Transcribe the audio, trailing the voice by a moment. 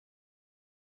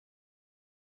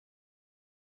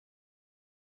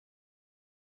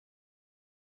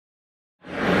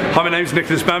Hi, my name's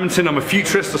Nikolas Badminton. I'm a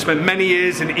futurist. I spent many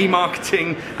years in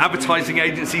e-marketing, advertising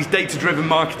agencies, data-driven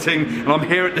marketing, and I'm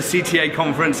here at the CTA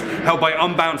conference held by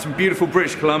UNBOUNCE in beautiful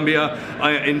British Columbia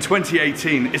in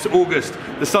 2018. It's August,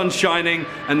 the sun's shining,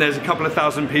 and there's a couple of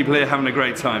thousand people here having a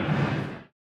great time.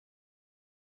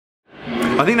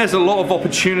 I think there's a lot of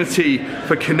opportunity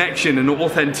for connection and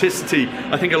authenticity.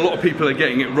 I think a lot of people are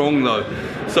getting it wrong though.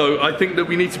 So I think that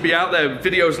we need to be out there,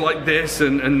 videos like this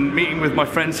and meeting with my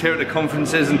friends here at the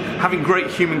conferences and having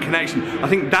great human connection. I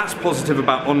think that's positive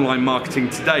about online marketing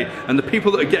today. And the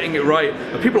people that are getting it right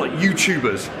are people like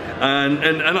YouTubers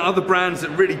and other brands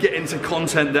that really get into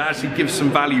content that actually gives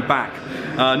some value back.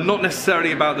 Not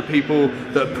necessarily about the people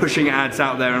that are pushing ads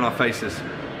out there in our faces.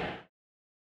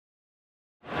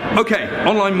 Okay,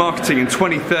 online marketing in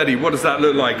 2030, what does that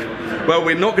look like? Well,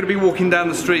 we're not going to be walking down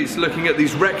the streets looking at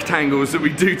these rectangles that we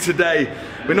do today.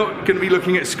 We're not going to be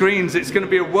looking at screens. It's going to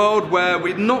be a world where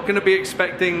we're not going to be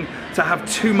expecting to have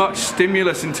too much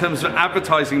stimulus in terms of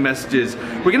advertising messages.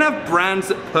 We're going to have brands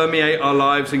that permeate our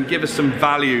lives and give us some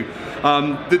value.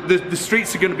 The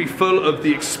streets are going to be full of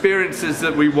the experiences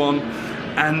that we want,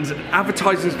 and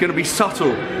advertising is going to be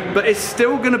subtle, but it's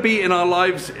still going to be in our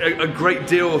lives a great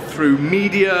deal through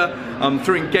media,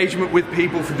 through engagement with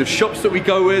people, through the shops that we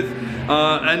go with,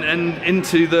 and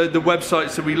into the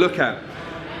websites that we look at.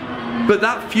 But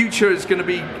that future is going to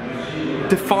be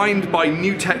defined by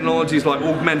new technologies like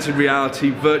augmented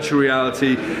reality, virtual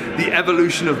reality, the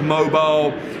evolution of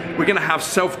mobile. We're going to have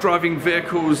self-driving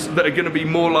vehicles that are going to be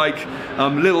more like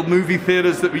little movie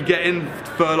theaters that we get in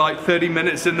for like 30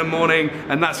 minutes in the morning,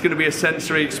 and that's going to be a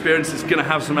sensory experience. It's going to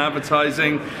have some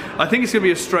advertising. I think it's going to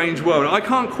be a strange world. I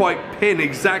can't quite pin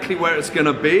exactly where it's going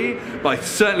to be, but I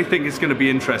certainly think it's going to be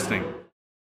interesting.